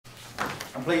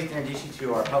I'm pleased to introduce you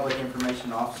to our Public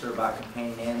Information Officer about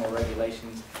companion animal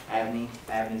regulations, Avnee.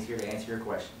 Avnee's here to answer your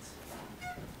questions.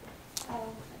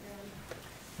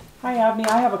 Hi, Avnee.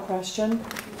 I have a question.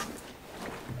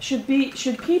 Should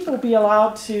people be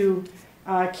allowed to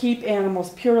keep animals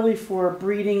purely for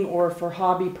breeding or for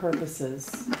hobby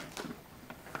purposes?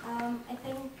 I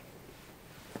think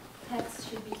pets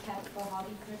should be kept for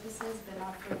hobby purposes, but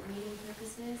not for breeding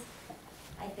purposes.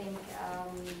 I think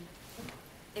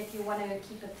if you want to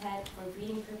keep a pet for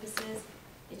breeding purposes,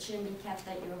 it shouldn't be kept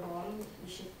at your home.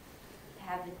 You should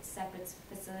have a separate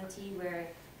facility where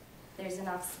there's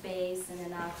enough space and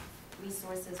enough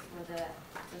resources for the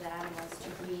animals to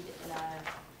breed in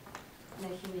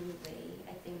a human way.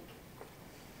 I think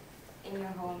in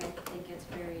your home, I think it's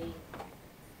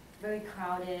very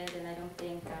crowded, and I don't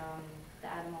think the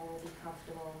animal will be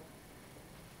comfortable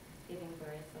giving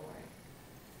birth. Or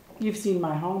You've seen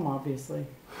my home, obviously.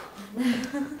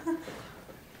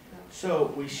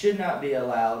 So we should not be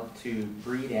allowed to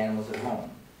breed animals at home.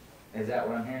 Is that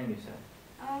what I'm hearing you say?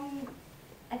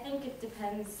 I think it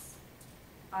depends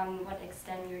on what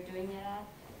extent you're doing it at.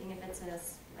 I think if it's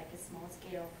like a small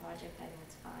scale project, I think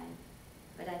it's fine.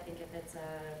 But I think if it's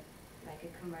like a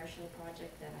commercial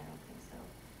project, then I don't think so.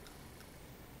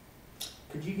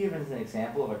 Could you give us an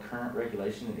example of a current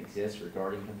regulation that exists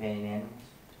regarding companion animals?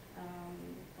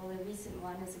 Well, the recent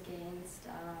one is against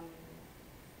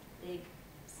big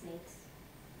snakes,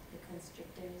 the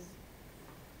constrictors,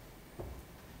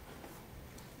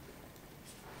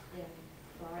 in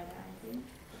Florida, I think,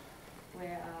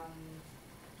 where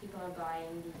people are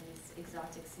buying these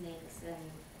exotic snakes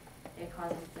and they're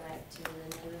causing threat to the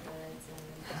neighborhoods and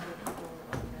to the people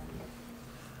around them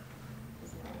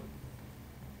as well.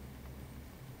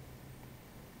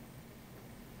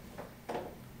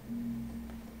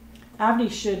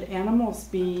 Avnee, should animals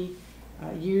be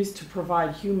used to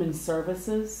provide human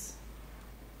services?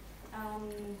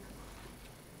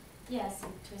 Yes,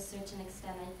 to a certain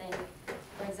extent, I think.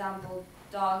 For example,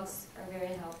 dogs are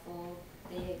very helpful.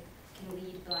 They can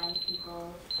lead blind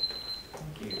people.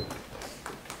 Thank you.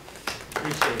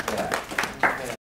 Appreciate that.